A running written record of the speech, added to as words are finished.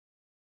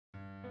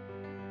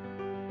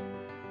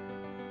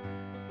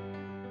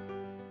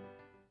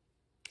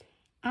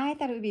I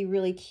thought it would be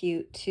really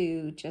cute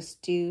to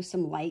just do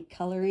some light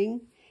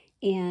coloring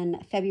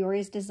in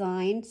February's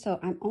design. So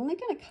I'm only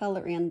going to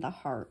color in the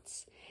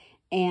hearts.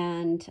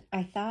 And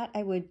I thought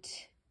I would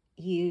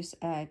use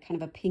a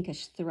kind of a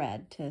pinkish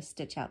thread to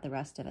stitch out the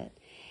rest of it.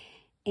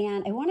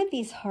 And I wanted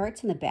these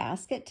hearts in the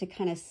basket to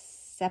kind of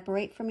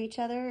separate from each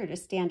other or to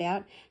stand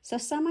out. So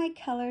some I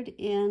colored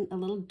in a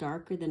little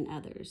darker than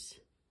others.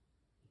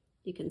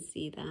 You can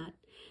see that.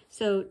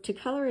 So to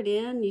color it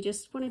in, you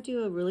just want to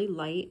do a really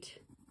light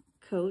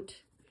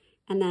coat,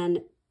 and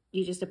then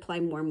you just apply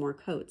more and more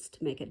coats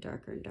to make it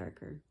darker and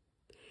darker.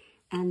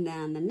 And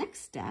then the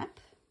next step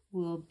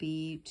will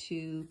be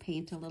to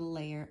paint a little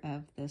layer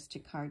of this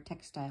jacquard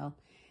textile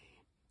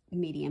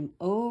medium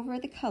over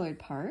the colored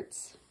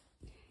parts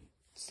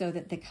so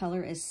that the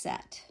color is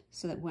set,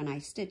 so that when I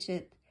stitch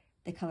it,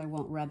 the color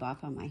won't rub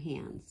off on my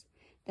hands.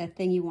 The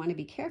thing you want to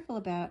be careful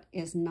about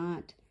is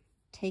not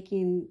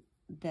taking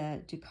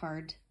the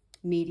jacquard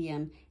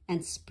medium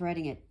and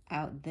spreading it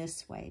out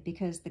this way,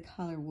 because the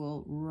color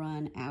will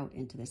run out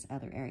into this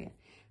other area.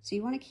 So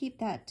you want to keep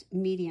that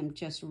medium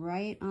just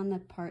right on the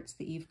parts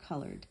that you've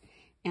colored.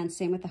 And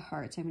same with the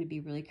hearts. I'm going to be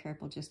really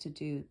careful just to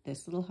do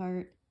this little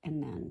heart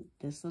and then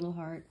this little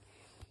heart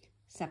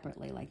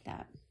separately like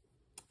that.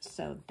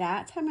 So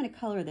that's how I'm going to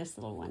color this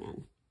little one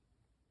in.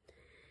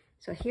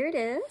 So here it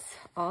is,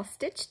 all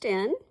stitched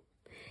in.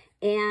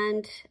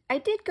 And I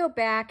did go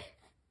back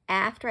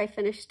after I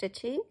finished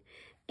stitching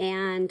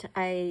and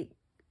I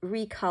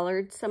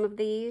recolored some of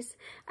these.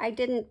 I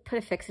didn't put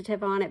a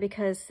fixative on it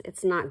because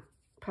it's not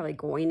probably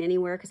going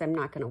anywhere because I'm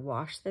not going to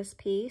wash this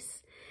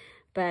piece.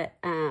 But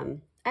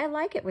I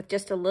like it with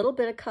just a little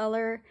bit of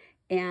color,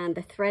 and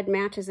the thread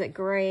matches it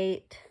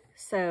great.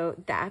 So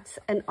that's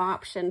an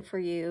option for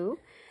you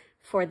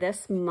for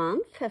this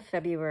month of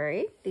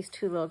February, these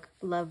two little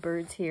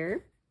lovebirds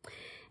here.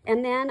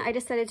 And then I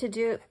decided to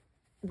do it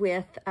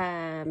with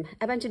a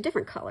bunch of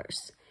different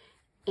colors.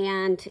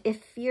 And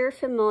if you're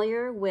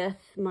familiar with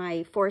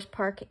my Forest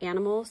Park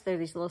animals, they're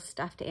these little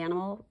stuffed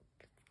animal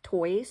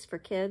toys for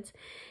kids.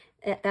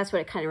 That's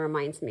what it kind of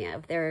reminds me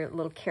of. They're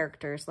little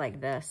characters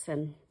like this,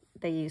 and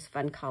they use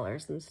fun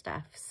colors and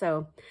stuff.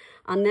 So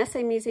on this,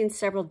 I'm using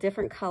several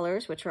different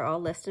colors, which are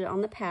all listed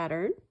on the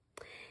pattern.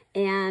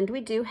 And we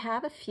do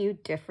have a few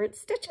different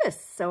stitches,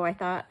 so I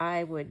thought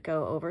I would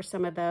go over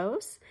some of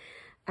those.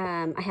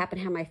 I happen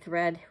to have my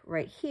thread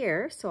right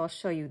here, so I'll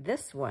show you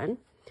this one.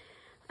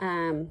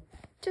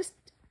 Just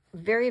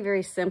very,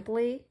 very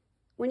simply,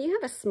 when you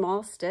have a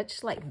small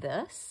stitch like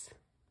this,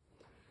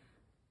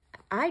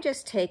 I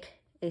just take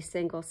a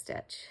single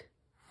stitch.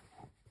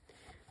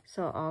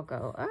 So I'll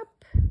go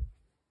up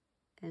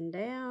and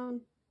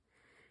down,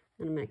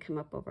 and I'm going to come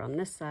up over on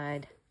this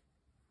side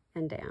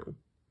and down.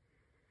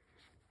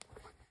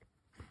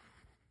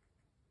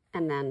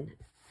 And then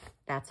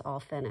that's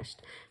all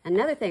finished.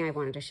 Another thing I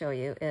wanted to show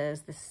you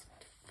is this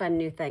fun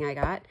new thing I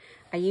got.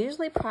 I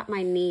usually prop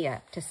my knee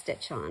up to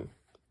stitch on.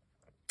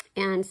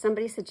 And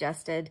somebody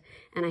suggested,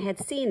 and I had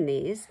seen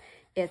these,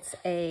 it's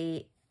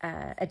a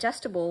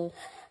adjustable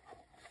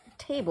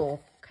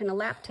table, kind of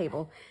lap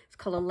table. It's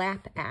called a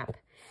lap app.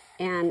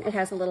 And it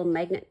has a little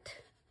magnet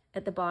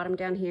at the bottom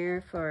down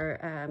here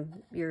for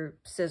your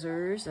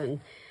scissors.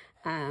 And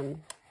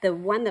the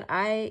one that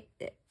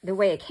the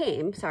way it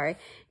came, sorry,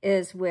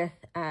 is with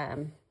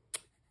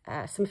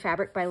some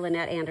fabric by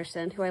Lynette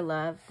Anderson, who I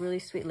love, really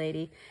sweet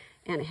lady,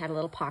 and it had a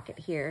little pocket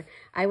here.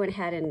 I went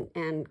ahead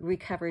and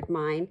recovered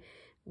mine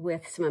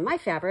with some of my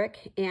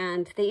fabric,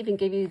 and they even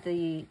give you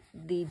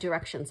the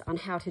directions on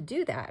how to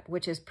do that,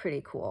 which is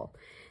pretty cool.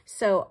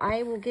 So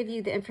I will give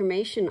you the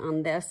information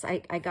on this.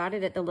 I got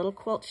it at the Little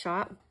Quilt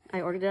Shop. I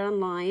ordered it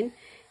online,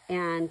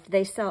 and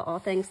they sell all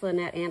things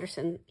Lynette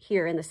Anderson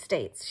here in the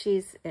States.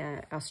 She's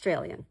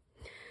Australian.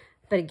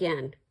 But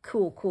again,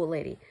 cool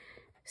lady.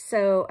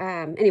 So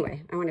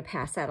anyway, I want to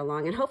pass that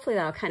along, and hopefully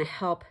that'll kind of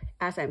help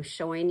as I'm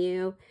showing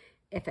you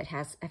if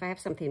I have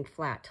something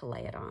flat to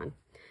lay it on.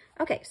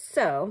 Okay,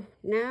 so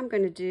now I'm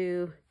going to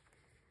do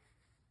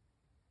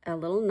a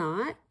little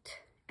knot,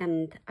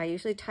 and I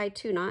usually tie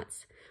 2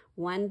 knots,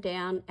 one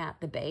down at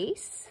the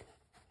base,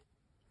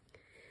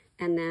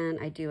 and then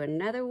I do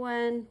another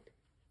one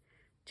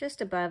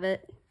just above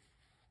it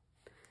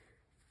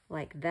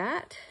like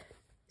that,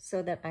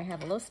 so that I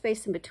have a little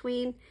space in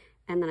between,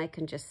 and then I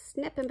can just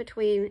snip in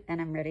between,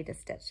 and I'm ready to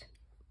stitch.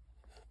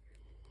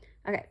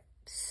 Okay,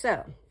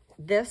 so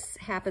this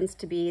happens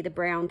to be the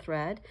brown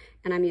thread,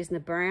 and I'm using the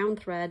brown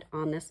thread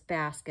on this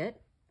basket.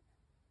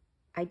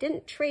 I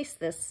didn't trace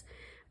this,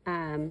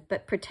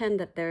 but pretend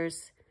that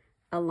there's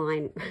a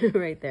line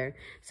right there.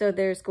 So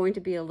there's going to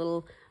be a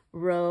little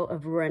row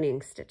of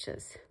running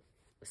stitches.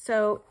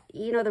 So,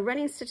 you know, the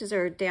running stitches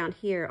are down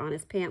here on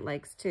his pant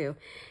legs too.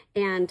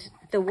 And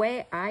the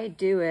way I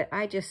do it,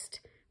 I just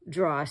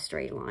draw a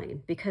straight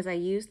line because I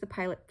use the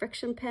Pilot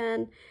friction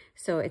pen.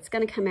 So it's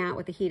going to come out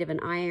with the heat of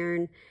an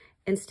iron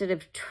instead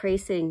of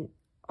tracing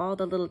all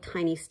the little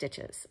tiny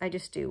stitches. I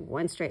just do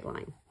one straight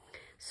line.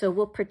 So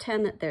we'll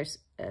pretend that there's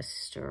a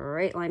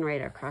straight line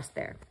right across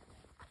there.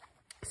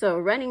 So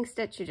a running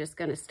stitch, you're just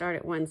going to start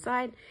at one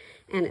side,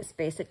 and it's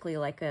basically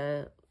like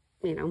a,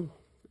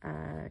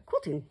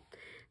 quilting.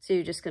 So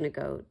you're just going to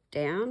go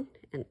down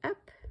and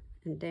up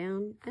and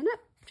down and up,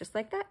 just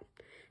like that.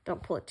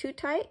 Don't pull it too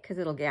tight because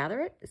it'll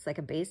gather it. It's like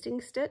a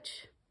basting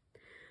stitch.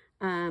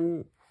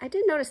 I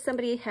did notice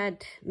somebody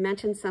had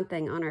mentioned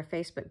something on our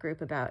Facebook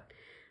group about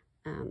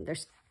their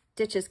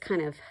stitches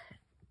kind of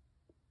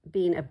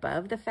being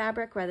above the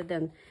fabric rather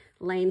than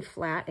laying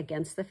flat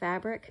against the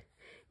fabric.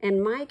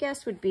 And my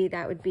guess would be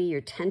that would be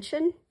your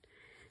tension.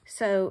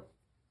 So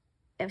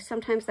if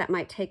sometimes that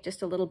might take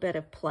just a little bit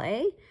of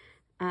play.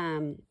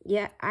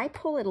 Yeah, I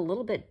pull it a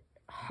little bit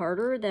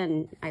harder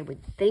than I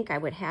would think I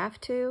would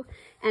have to,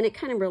 and it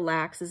kind of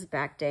relaxes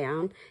back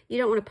down. You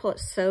don't want to pull it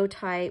so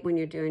tight when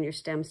you're doing your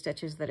stem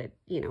stitches that it,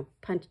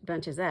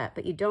 bunches up,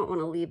 but you don't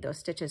want to leave those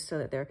stitches so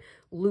that they're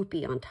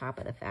loopy on top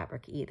of the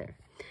fabric either.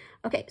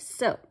 Okay,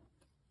 so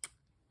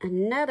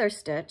another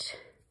stitch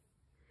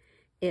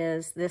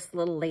is this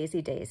little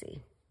lazy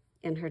daisy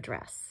in her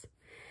dress.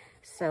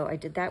 So I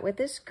did that with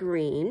this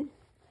green,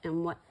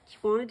 and what you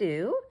want to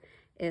do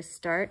is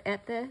start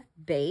at the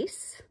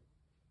base,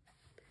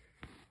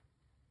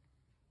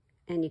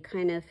 and you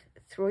kind of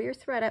throw your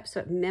thread up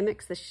so it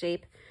mimics the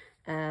shape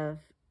of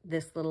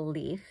this little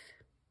leaf.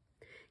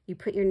 You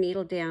put your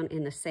needle down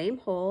in the same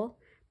hole,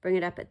 bring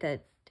it up at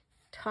the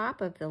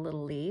top of the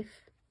little leaf,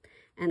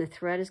 and the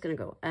thread is going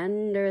to go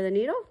under the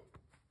needle,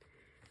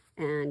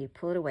 and you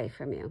pull it away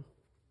from you.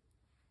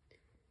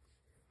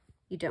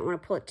 You don't want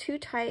to pull it too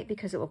tight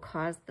because it will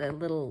cause the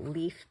little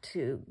leaf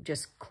to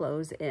just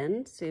close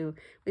in. So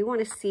we want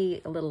to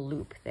see a little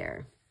loop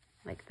there,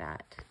 like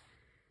that.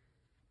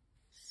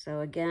 So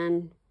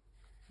again,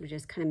 we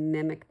just kind of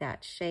mimic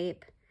that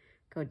shape,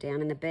 go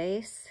down in the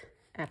base,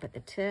 up at the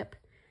tip,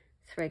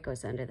 thread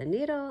goes under the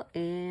needle,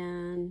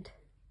 and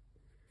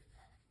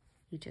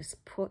you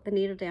just put the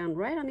needle down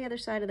right on the other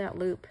side of that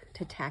loop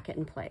to tack it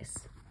in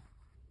place.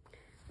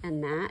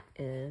 And that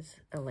is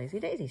a lazy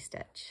daisy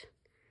stitch.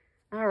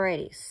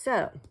 Alrighty,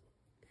 so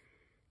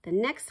the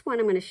next one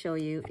I'm going to show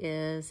you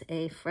is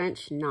a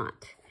French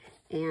knot.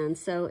 And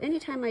so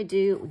anytime I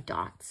do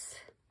dots,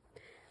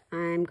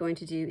 I'm going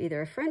to do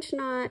either a French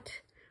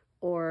knot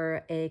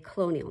or a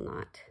colonial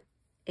knot.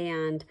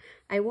 And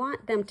I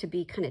want them to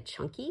be kind of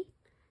chunky,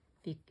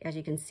 as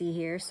you can see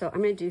here. So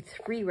I'm going to do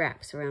 3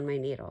 wraps around my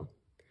needle.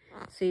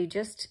 So you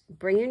just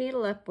bring your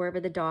needle up wherever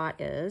the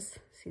dot is.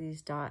 See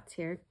these dots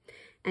here?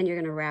 And you're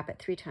going to wrap it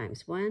 3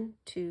 times. 1,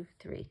 2,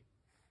 3.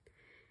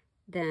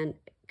 Then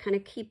kind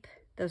of keep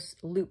those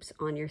loops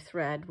on your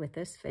thread with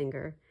this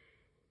finger.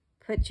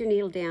 Put your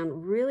needle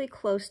down really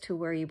close to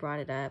where you brought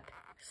it up.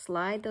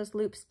 Slide those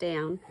loops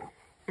down,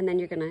 and then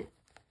you're gonna,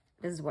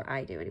 this is what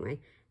I do anyway,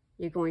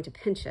 you're going to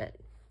pinch it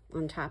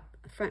on top,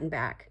 front and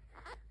back,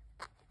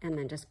 and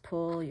then just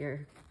pull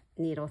your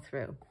needle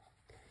through.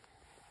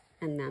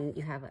 And then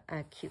you have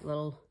a cute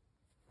little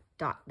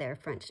dot there,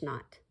 French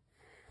knot.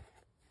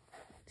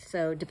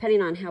 So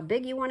depending on how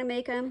big you want to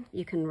make them,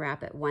 you can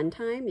wrap it 1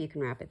 time, you can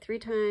wrap it 3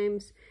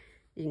 times,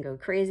 you can go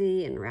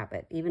crazy and wrap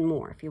it even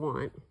more if you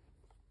want.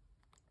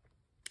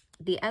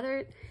 The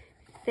other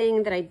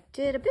thing that I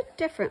did a bit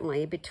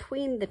differently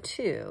between the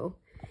two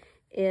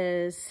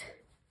is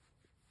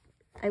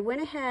I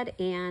went ahead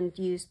and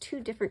used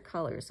 2 different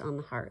colors on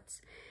the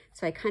hearts.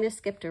 So I kind of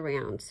skipped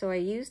around. So I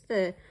used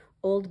the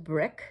old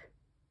brick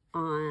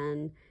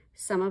on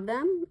some of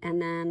them,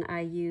 and then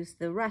I used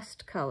the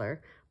rust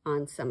color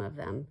on some of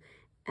them,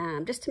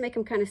 just to make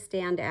them kind of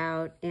stand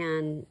out,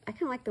 and I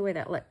kind of like the way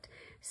that looked.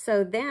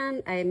 So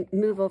then I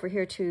move over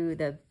here to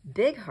the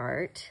big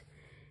heart,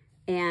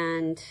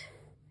 and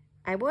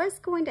I was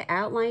going to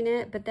outline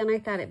it, but then I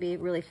thought it'd be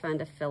really fun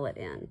to fill it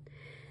in.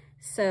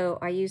 So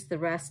I used the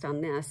rest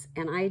on this,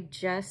 and I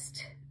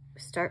just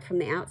start from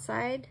the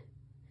outside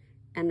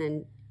and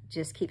then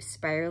just keep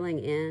spiraling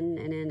in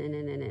and in and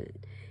in and in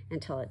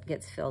until it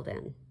gets filled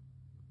in.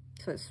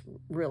 So it's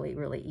really,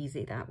 really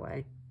easy that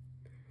way.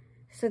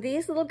 So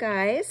these little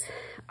guys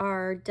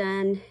are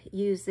done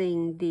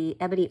using the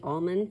ebony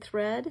almond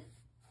thread.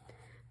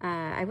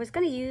 I was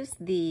going to use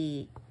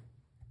the,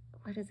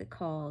 what is it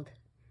called?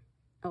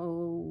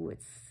 Oh,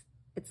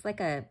 it's like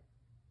a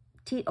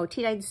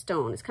tea-dyed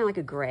stone. It's kind of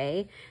like a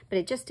gray, but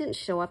it just didn't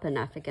show up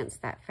enough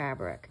against that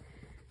fabric.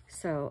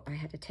 So I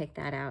had to take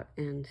that out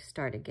and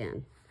start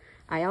again.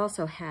 I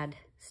also had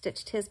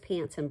stitched his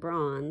pants in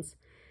bronze,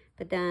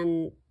 but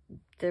then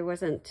there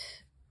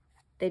wasn't,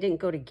 they didn't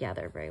go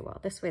together very well.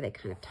 This way they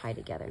kind of tie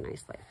together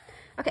nicely.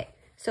 Okay,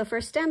 so for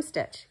a stem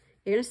stitch,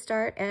 you're going to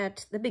start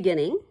at the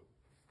beginning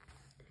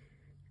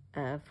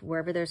of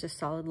wherever there's a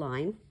solid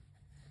line.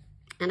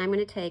 And I'm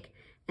going to take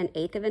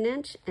 1/8 of an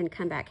inch and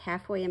come back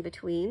halfway in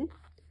between.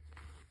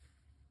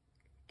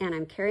 And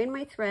I'm carrying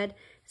my thread,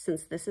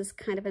 since this is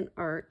kind of an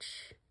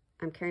arch,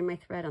 I'm carrying my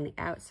thread on the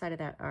outside of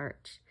that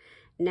arch.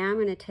 Now I'm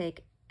going to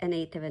take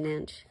 1/8 of an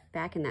inch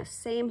back in that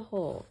same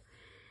hole.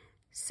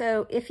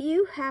 So if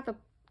you have a,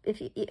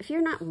 if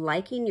you're not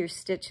liking your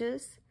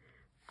stitches,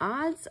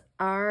 odds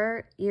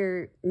are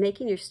you're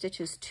making your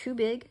stitches too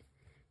big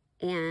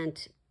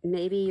and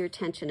maybe your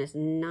tension is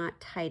not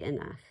tight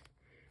enough.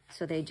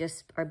 So they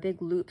just are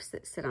big loops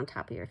that sit on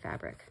top of your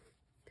fabric.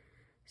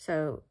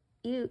 So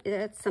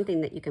that's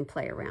something that you can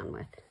play around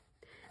with.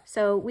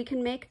 So we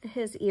can make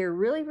his ear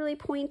really, really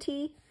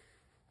pointy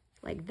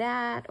like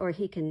that, or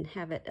he can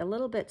have it a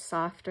little bit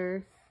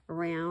softer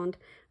round.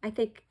 I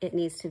think it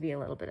needs to be a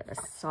little bit of a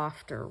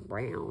softer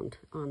round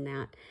on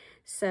that.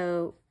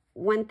 So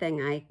one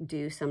thing I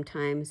do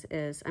sometimes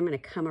is I'm going to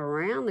come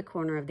around the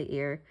corner of the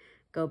ear,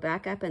 go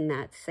back up in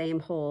that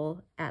same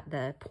hole at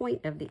the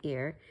point of the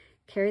ear,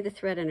 carry the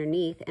thread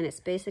underneath, and it's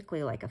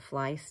basically like a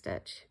fly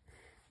stitch,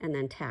 and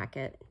then tack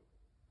it.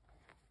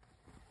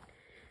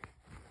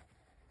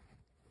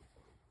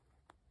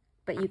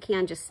 But you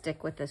can just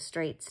stick with a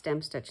straight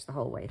stem stitch the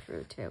whole way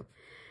through too.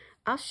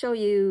 I'll show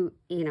you,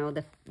 you know,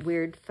 the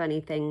weird, funny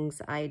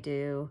things I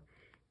do.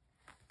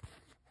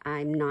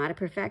 I'm not a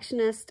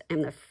perfectionist.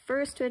 I'm the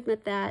first to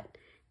admit that.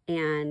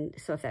 And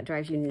so if that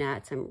drives you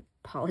nuts, I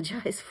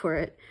apologize for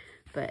it.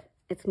 But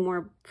it's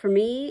more, for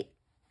me,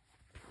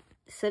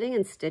 sitting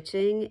and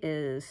stitching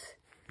is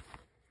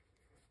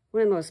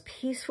one of the most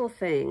peaceful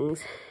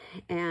things.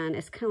 And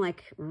it's kind of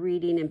like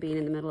reading and being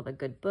in the middle of a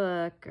good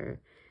book, or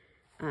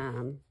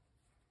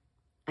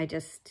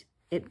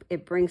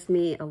it brings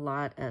me a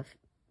lot of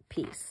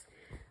peace,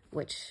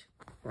 which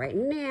right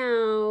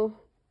now,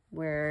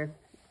 where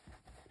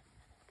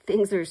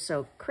things are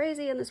so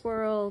crazy in this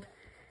world,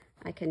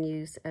 I can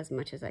use as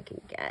much as I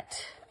can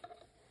get.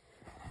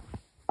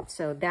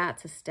 So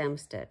that's a stem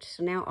stitch.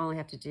 So now all I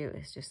have to do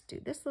is just do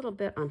this little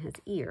bit on his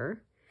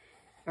ear,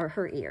 or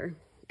her ear,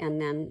 and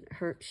then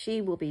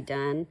she will be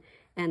done.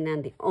 And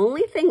then the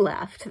only thing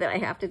left that I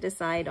have to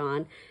decide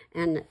on,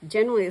 and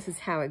generally this is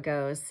how it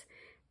goes,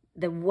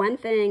 the one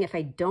thing, if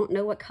I don't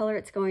know what color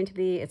it's going to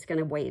be, it's going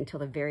to wait until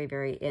the very,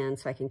 very end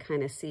so I can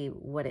kind of see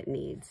what it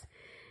needs.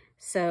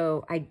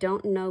 So I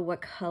don't know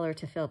what color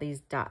to fill these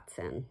dots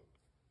in.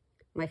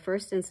 My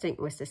first instinct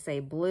was to say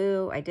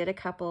blue. I did a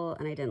couple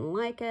and I didn't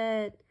like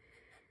it.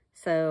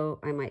 So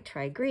I might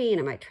try green,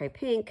 I might try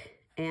pink,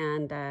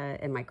 and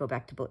it might go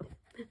back to blue.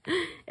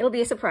 It'll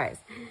be a surprise.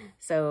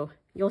 So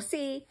you'll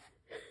see.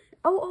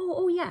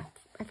 Oh yeah,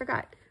 I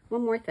forgot.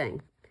 One more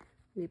thing.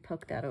 Let me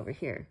poke that over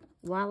here.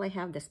 While I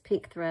have this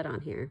pink thread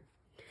on here.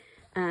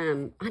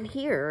 On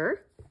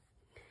here,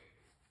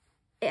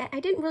 I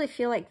didn't really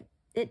feel like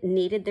it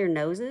needed their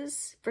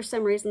noses. For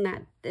some reason,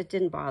 that it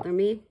didn't bother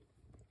me.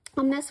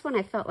 On this one,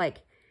 I felt like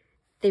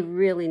they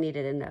really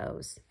needed a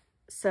nose.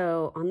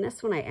 So on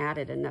this one, I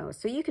added a nose.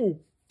 So you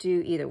can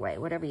do either way,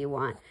 whatever you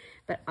want.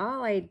 But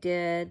all I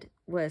did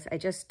was I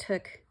just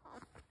took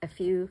a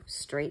few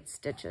straight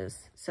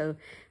stitches. So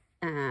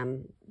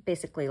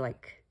basically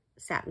like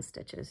satin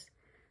stitches.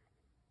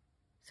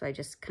 So I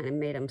just kind of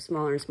made them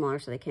smaller and smaller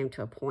so they came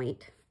to a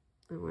point.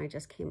 Oh, I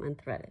just came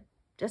unthreaded.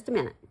 Just a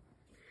minute.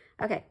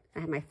 Okay, I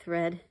have my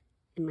thread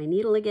in my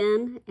needle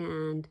again,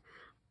 and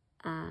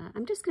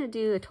I'm just going to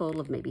do a total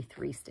of maybe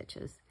 3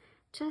 stitches.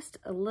 Just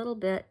a little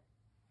bit,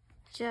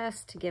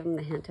 just to give them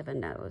the hint of a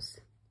nose.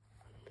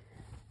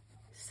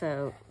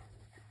 So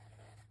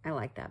I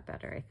like that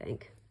better, I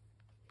think.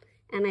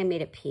 And I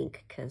made it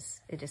pink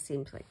because it just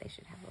seems like they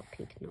should have little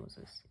pink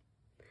noses.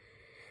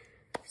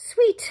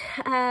 Sweet.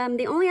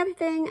 The only other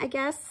thing, I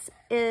guess,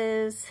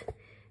 is,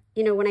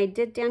 you know, when I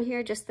did down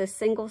here just the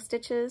single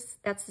stitches,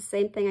 that's the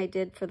same thing I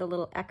did for the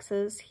little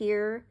X's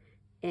here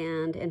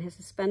and in his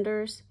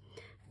suspenders.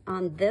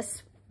 On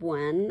this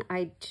one,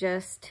 I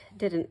just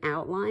did an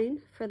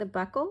outline for the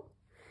buckle,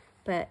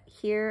 but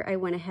here I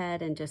went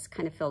ahead and just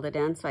kind of filled it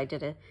in. So I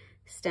did a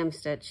stem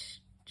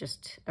stitch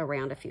just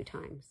around a few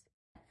times.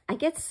 I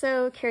get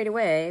so carried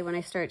away when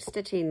I start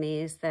stitching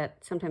these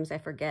that sometimes I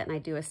forget and I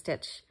do a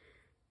stitch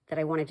that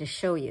I wanted to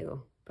show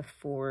you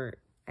before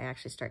I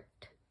actually start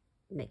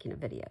making a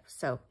video.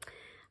 So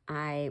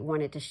I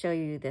wanted to show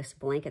you this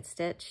blanket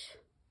stitch,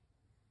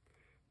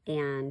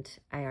 and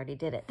I already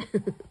did it.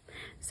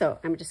 So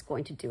I'm just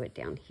going to do it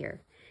down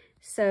here.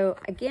 So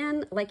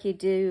again, like you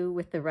do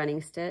with the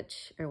running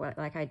stitch, or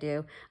like I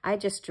do, I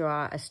just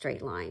draw a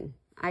straight line.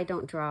 I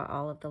don't draw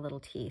all of the little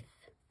teeth,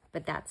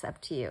 but that's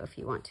up to you if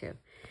you want to.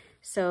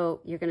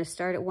 So you're going to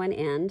start at one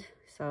end.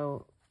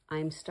 So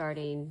I'm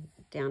starting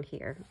down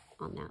here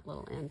on that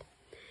little end,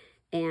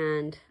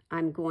 and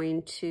I'm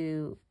going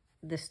to,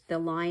 the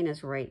line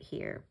is right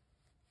here.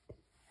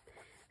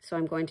 So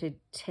I'm going to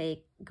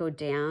go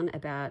down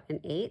about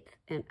 1/8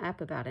 and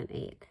up about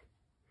 1/8,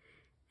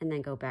 and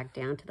then go back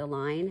down to the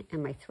line,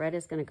 and my thread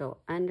is going to go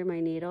under my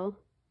needle,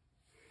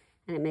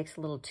 and it makes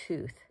a little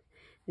tooth.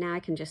 Now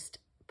I can just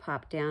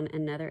pop down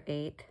another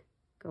 1/8,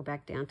 go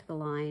back down to the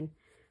line,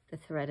 the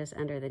thread is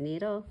under the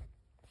needle.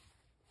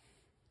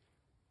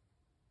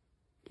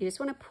 You just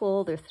want to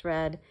pull the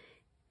thread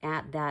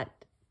at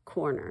that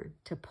corner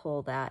to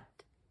pull that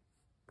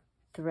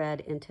thread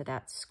into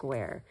that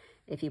square.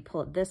 If you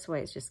pull it this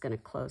way, it's just going to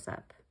close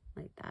up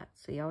like that.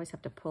 So you always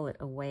have to pull it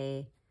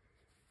away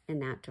in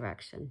that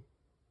direction.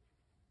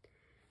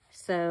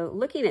 So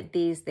looking at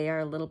these, they are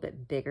a little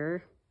bit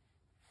bigger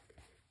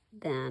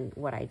than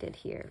what I did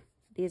here.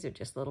 These are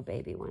just little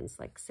baby ones,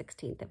 like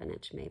 1/16 of an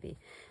inch maybe.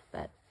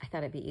 But I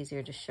thought it'd be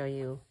easier to show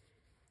you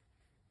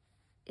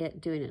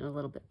it doing it a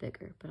little bit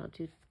bigger, but I'll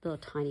do little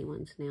tiny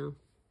ones now.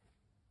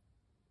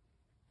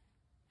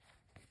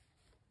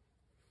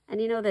 And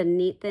you know the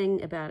neat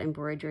thing about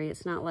embroidery,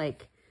 it's not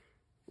like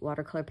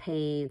watercolor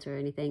paints or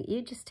anything.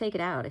 You just take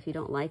it out if you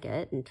don't like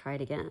it and try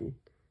it again.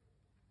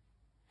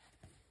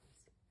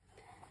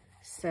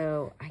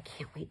 So I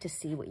can't wait to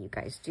see what you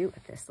guys do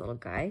with this little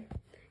guy.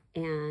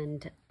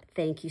 And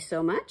thank you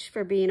so much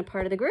for being a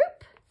part of the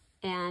group.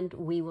 And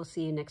we will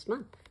see you next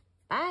month.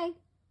 Bye.